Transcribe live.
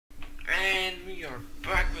we are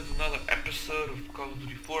back with another episode of Call of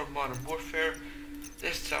Duty 4 Modern Warfare.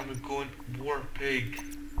 This time we're going War Pig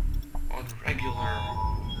on regular.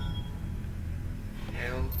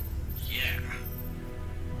 Hell yeah.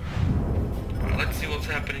 Alright, let's see what's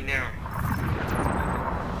happening now.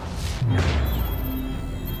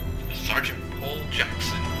 Sergeant Paul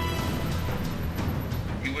Jackson,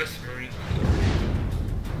 U.S. Marine Corps.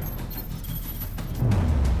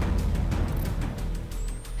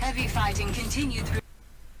 Heavy fighting continued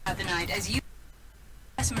throughout the night as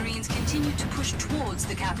U.S. Marines continued to push towards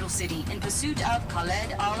the capital city in pursuit of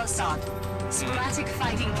Khaled al-Assad. Sporadic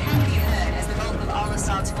fighting can be heard as the bulk of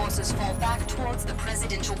al-Assad's forces fall back towards the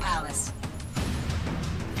presidential palace.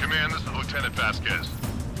 Command, this is Lieutenant Vasquez.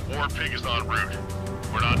 War Pig is en route.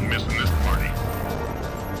 We're not missing this party.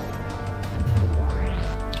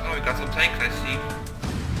 Oh, we got some tanks, I see.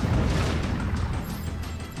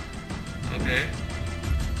 Okay.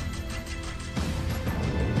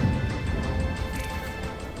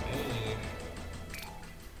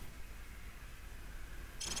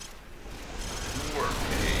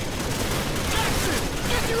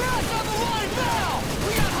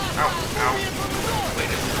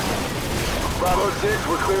 Bravo 6,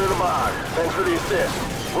 we're clear of the mine. Thanks for the assist.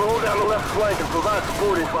 We'll hold down the left flank and provide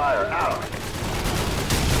supporting fire. Out.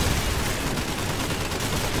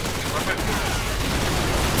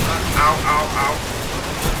 Ow, ow, ow.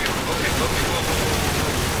 Okay, whoa.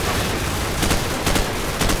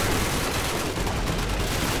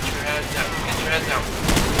 Get your head down, get your head down.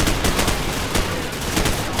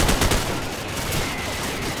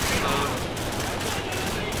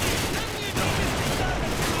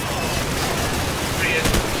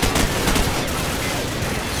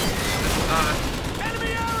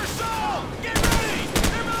 Enemy aerosol! Get ready!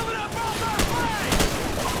 They're moving up off our flank!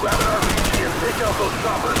 Grab an RPG and pick out those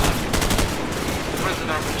choppers. Where's an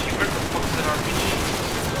RPG? Where the fuck's an RPG?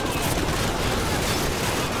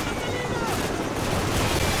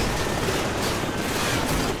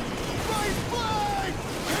 Right flank!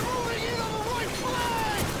 They're moving in on the right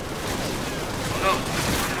flank! Oh no,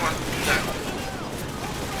 I don't want to do that.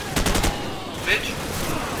 Bitch!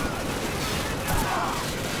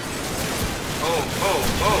 Oh.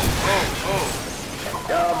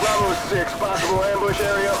 Bravo 6, possible ambush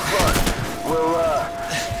area up front. We'll,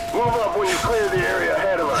 move up when you clear the area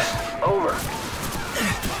ahead of us. Over.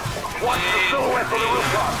 Watch the silhouettes on the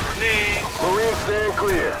rooftop. Marines stand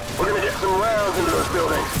clear. We're gonna get some rounds into those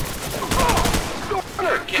buildings.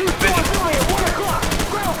 Two-story building at 1 o'clock.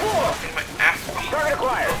 Ground floor. Getting my ass beat. Target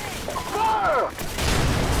acquired. Fire!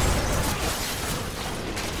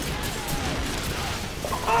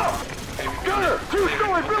 Gunner!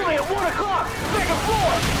 Two-story building at 1 o'clock! Second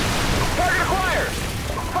floor! Target acquired!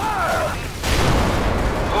 Fire!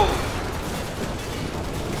 Oh.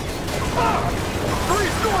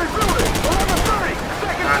 Three-story building! 11:30!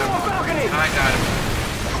 Second floor balcony! I got him.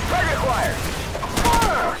 Target acquired!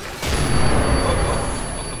 Fire!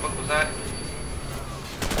 What the fuck was that?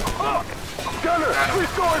 Gunner!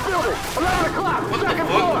 Three-story building! 11 o'clock! What the Second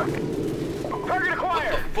fuck? floor! Target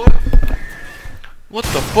acquired! What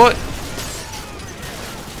the fuck?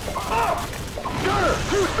 Gunner!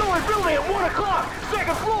 Two-story building at 1 o'clock!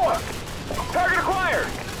 Second floor! Target acquired!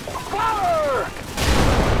 Fire!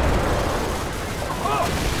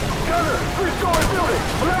 Gunner! Three-story building!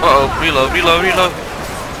 Uh-oh, reload.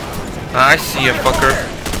 I see you, fucker.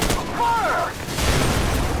 Fire!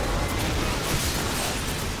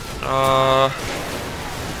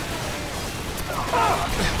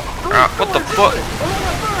 What the fuck?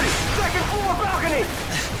 11:30! Second floor balcony!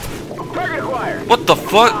 Target acquired! What the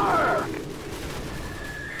fuck? Fire!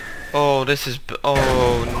 Oh, this is... Oh,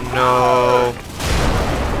 no.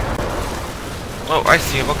 Oh, I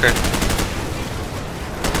see him, okay.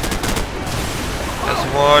 That's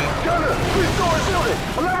one. Gunner! Three-story building!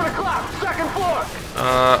 11 o'clock! Second floor!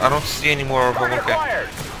 I don't see any more of them, Target okay. acquired!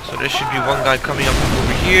 So there should be one guy coming up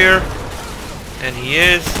over here. And he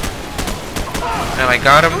is. And I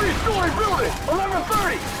got him. Three-story building!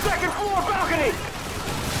 11:30! Second floor balcony!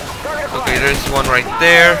 Target acquired! Okay, there's one right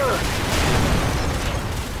there.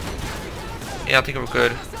 Yeah, I think we're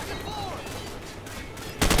good.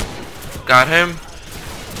 Got him.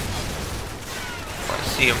 Oh, I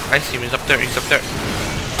see him. He's up there.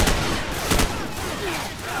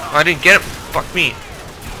 Oh, I didn't get him. Fuck me.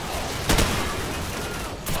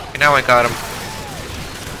 Okay, now I got him.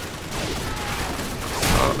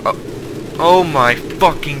 Oh my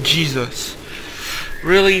fucking Jesus.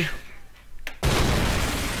 Really?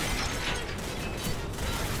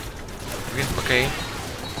 Okay.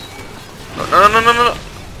 No.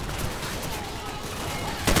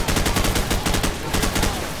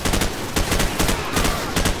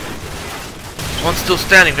 There's one still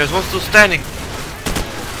standing. There's one still standing.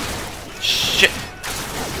 Shit.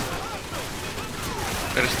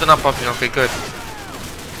 They're still not popping. Okay, good.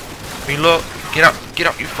 Reload. Get out. Get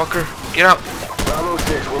out, you fucker. Get out. Bravo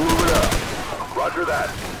 6, we're moving up. Roger that.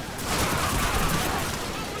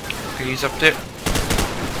 Okay, he's up there.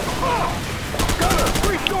 Gunner,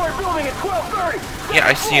 3-story building at 12:30. Yeah,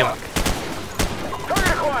 I see him.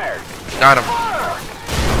 Target acquired. Got him. Fire!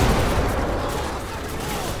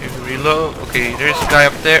 Okay, reload. Okay, there's a guy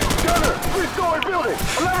up there. Gunner, 3-story building,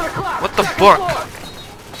 11 o'clock. What the second fuck? floor.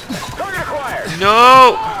 Target acquired.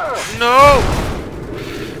 No! No!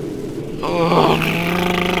 Oh.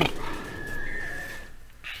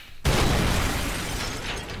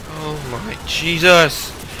 Oh my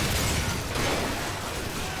Jesus!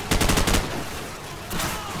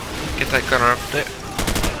 Get that gunner up there.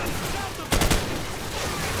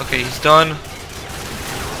 Okay, he's done.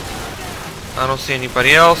 I don't see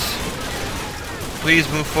anybody else. Please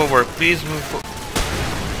move forward. Please move forward.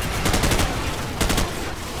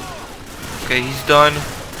 Okay, he's done.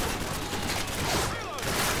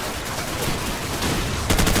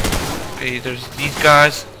 Okay, there's these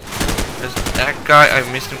guys. There's that guy. I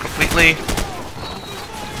missed him completely.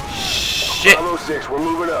 Shit. Bravo 6, we're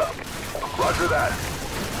moving up. Roger that.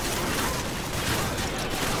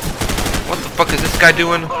 What the fuck is this guy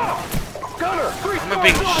doing? Gunner, 3-story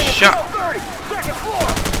being building at shot. 12:30. Second floor.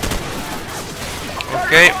 Target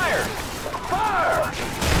Okay. acquired. Fire!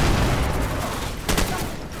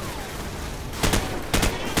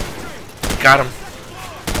 Got him.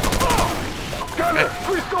 Gunner,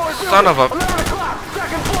 3-story building. Son of a... 11 o'clock.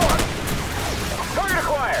 Second floor. Target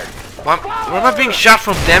acquired. Where am I being shot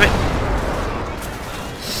from, damn it?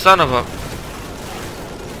 Son of a...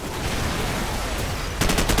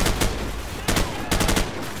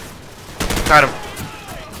 Got him.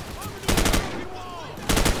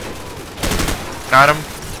 Got him.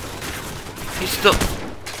 He's still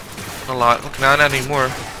alive. Look, not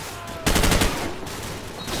anymore.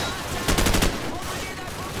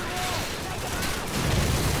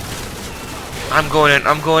 I'm going in.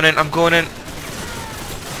 I'm going in. I'm going in.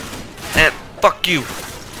 And fuck you.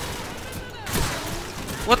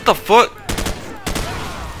 What the fuck?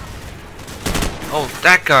 Oh,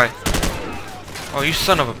 that guy. Oh, you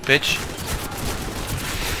son of a bitch.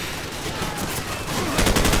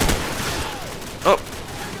 Oh,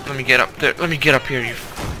 let me get up there. Let me get up here, you.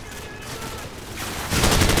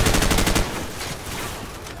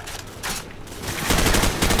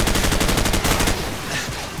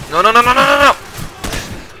 No, no, no, no, no, no, no.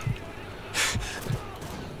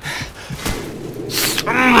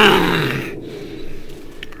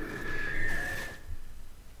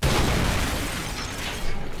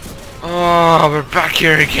 Oh, we're back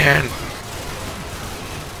here again.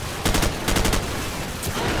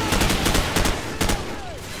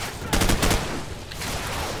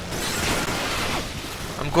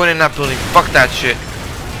 I'm going in that building. Fuck that shit.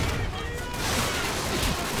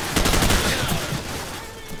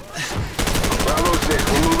 Bravo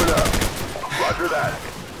 6, we're moving up. Roger that.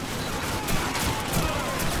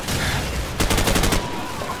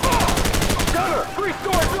 Gunner,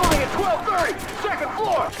 3-story building at 12:30. Second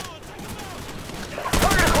floor.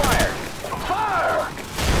 Target acquired. Fire!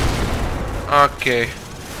 Okay.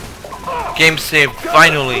 Game saved.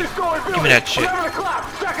 Finally. Give me that shit. 11 o'clock.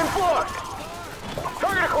 Second floor.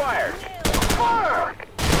 Target acquired. Fire!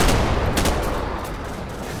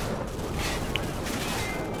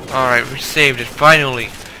 Alright, we saved it. Finally.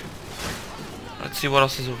 Let's see what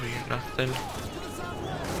else is over here. Nothing.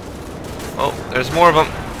 Oh, there's more of them.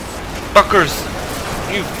 Fuckers!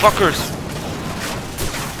 You fuckers!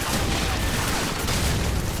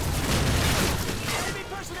 Enemy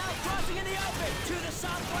personnel crossing in the open to the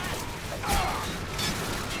southwest.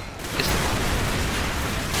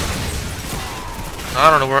 I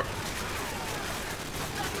don't know where.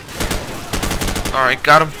 Alright,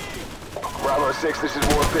 got him. Bravo 6, this is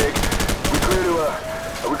War Pig.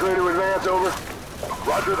 Are we clear to advance? Over.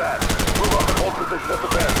 Roger that. Move up and hold position at the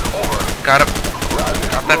bend. Over. Got him. Roger.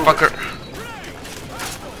 Got that Moving. fucker.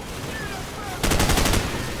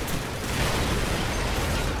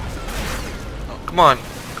 Oh, come on.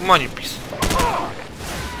 Come on, you piece.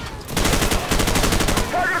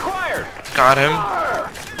 Target acquired. Got him.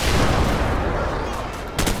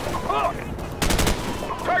 Fire!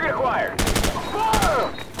 Target acquired. Fire!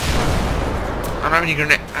 I don't have any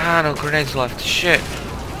grenade. Ah, no grenades left. Shit.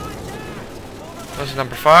 That was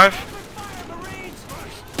number 5.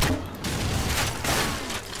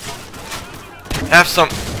 Have some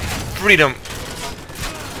freedom.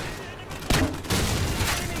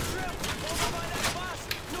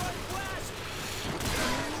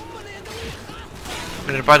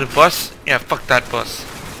 Did I buy the bus? Yeah, fuck that bus.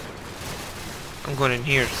 I'm going in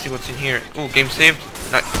here, see what's in here. Ooh, game saved?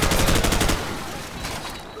 Not.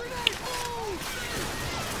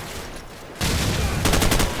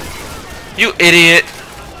 You idiot!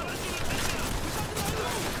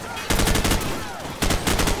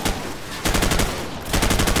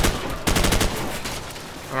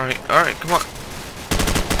 Alright, come on.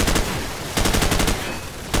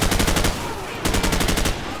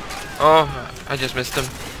 Oh, I just missed him.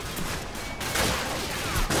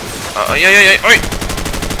 Yeah, alright!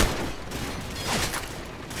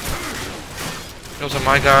 Those are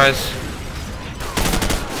my guys.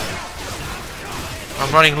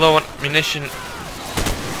 I'm running low on ammunition.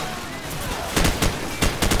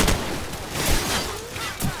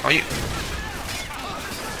 Are you...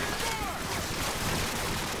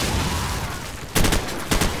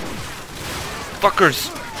 Fuckers!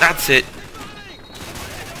 That's it!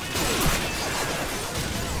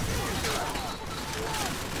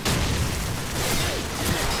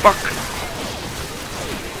 Fuck!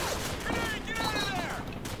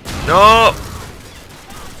 No!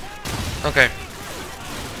 Okay.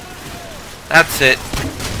 That's it.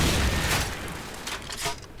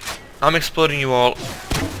 I'm exploding you all.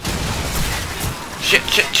 Shit.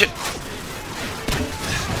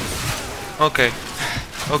 Okay.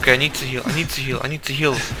 Okay, I need to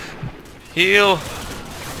heal. Heal!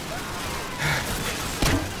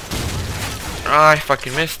 Ah, I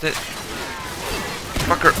fucking missed it.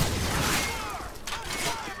 Fucker.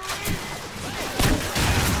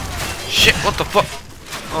 Shit, what the fuck?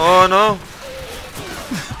 Oh no.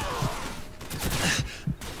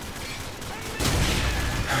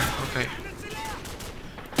 Okay.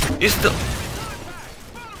 You still...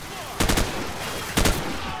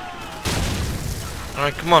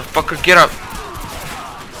 Alright, come on, fucker, get up.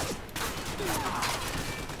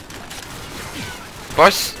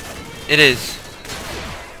 Bus? It is.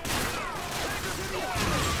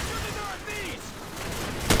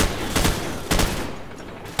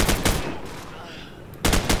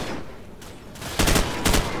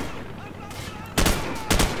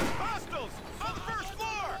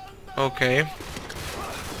 Okay.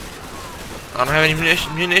 I don't have any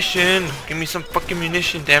munition. Give me some fucking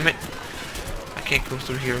munition, damn it. I can't go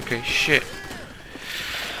through here. Okay, shit.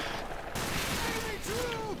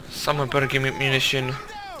 Someone better give me munition.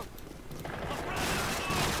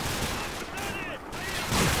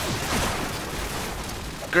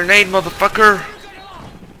 Grenade, motherfucker!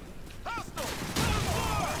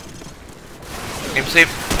 Game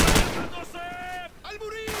safe.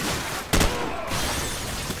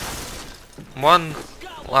 One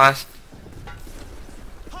last.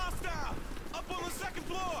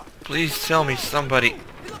 Please tell me somebody.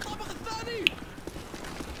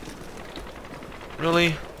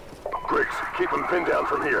 Really? Griggs, keep him pinned down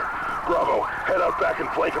from here. Bravo, head out back and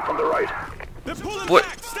flank him from the right. What?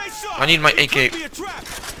 I need my AK.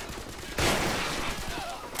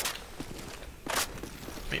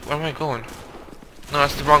 Wait, where am I going? No,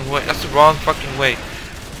 that's the wrong way. That's the wrong fucking way.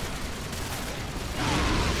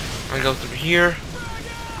 I go through here.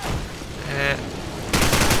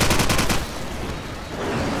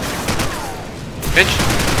 Bitch.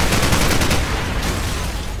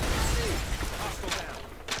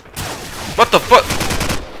 What the fuck?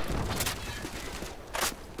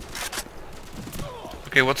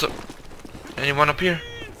 Okay, what's up? Anyone up here?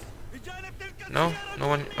 No? No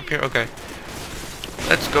one up here? Okay.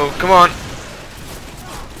 Let's go. Come on.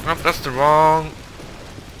 Nope, that's the wrong...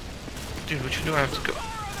 Dude, what you do? I have to go...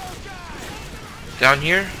 Down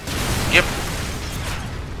here? Yep.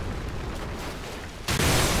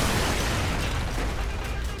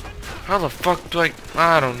 How the fuck do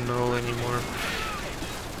I don't know anymore.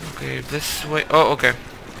 Okay, this way. Oh, okay.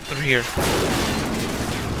 Through here.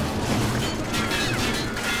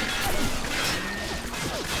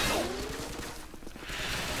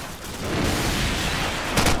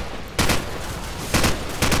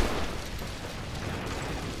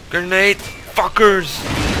 Grenade! Fuckers!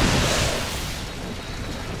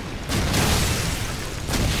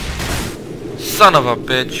 Son of a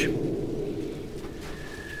bitch.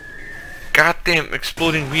 Goddamn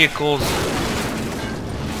exploding vehicles.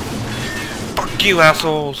 Fuck you,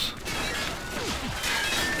 assholes.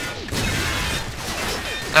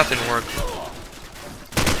 That didn't work.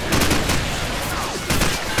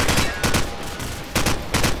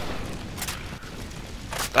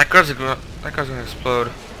 That car's gonna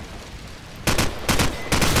explode.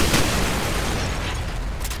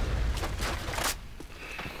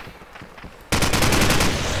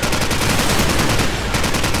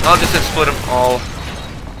 I'll just explode them all.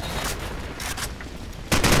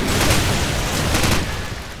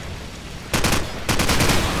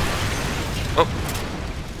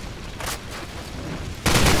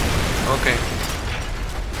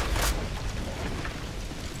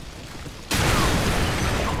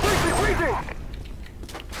 Breaching!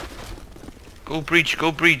 Go breach,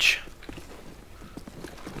 go breach.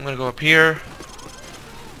 I'm gonna go up here.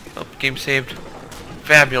 Oh, game saved.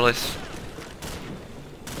 Fabulous.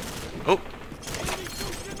 Oh,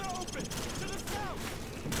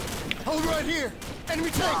 Hold right here.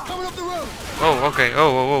 Enemy tank coming up the road. oh, okay.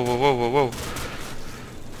 Oh, whoa, whoa, whoa, whoa, whoa, whoa.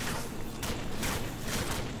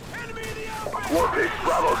 War Pig,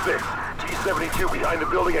 Bravo 6. T-72 behind the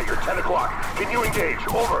building at your 10 o'clock. Can you engage?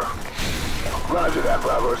 Over. Roger that,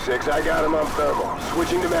 Bravo 6. I got him on thermal.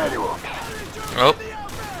 Switching to manual. Oh,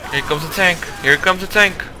 here comes the tank. Here comes the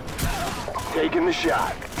tank. Taking the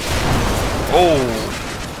shot. Oh.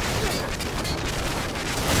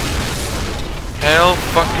 Hell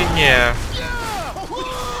fucking yeah.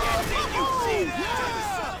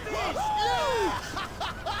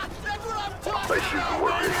 Nice shooting,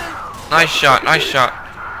 War Pig. Nice shot, nice shot.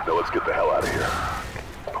 Now let's get the hell out of here.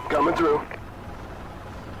 Coming through.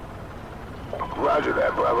 Roger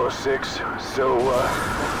that, Bravo 6. So,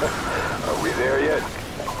 are we there yet?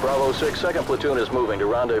 Bravo 6, 2nd platoon is moving to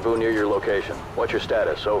rendezvous near your location. What's your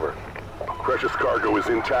status? Over. Precious cargo is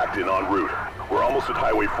intact and en route. We're almost at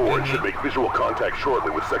Highway 4 and should make visual contact shortly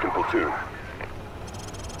with 2nd platoon.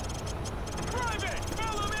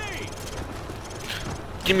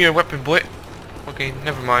 Give me your weapon, boy. Okay,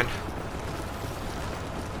 never mind.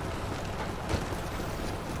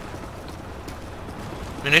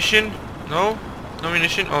 Munition? No? No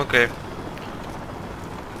munition? Okay.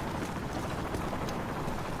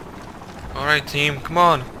 Alright, team, come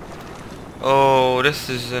on. Oh, this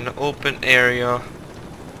is an open area.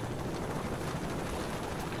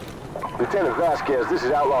 Lieutenant Vasquez, this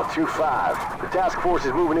is Outlaw 2-5. The task force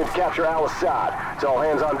is moving in to capture Al-Assad. It's all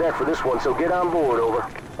hands on deck for this one, so get on board, over.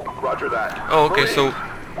 Roger that. Oh, okay, so...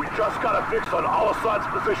 We just got a fix on Al-Assad's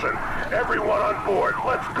position. Everyone on board,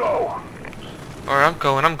 let's go! Alright, I'm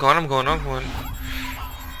going.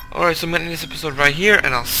 Alright, so I'm ending this episode right here,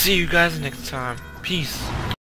 and I'll see you guys next time. Peace.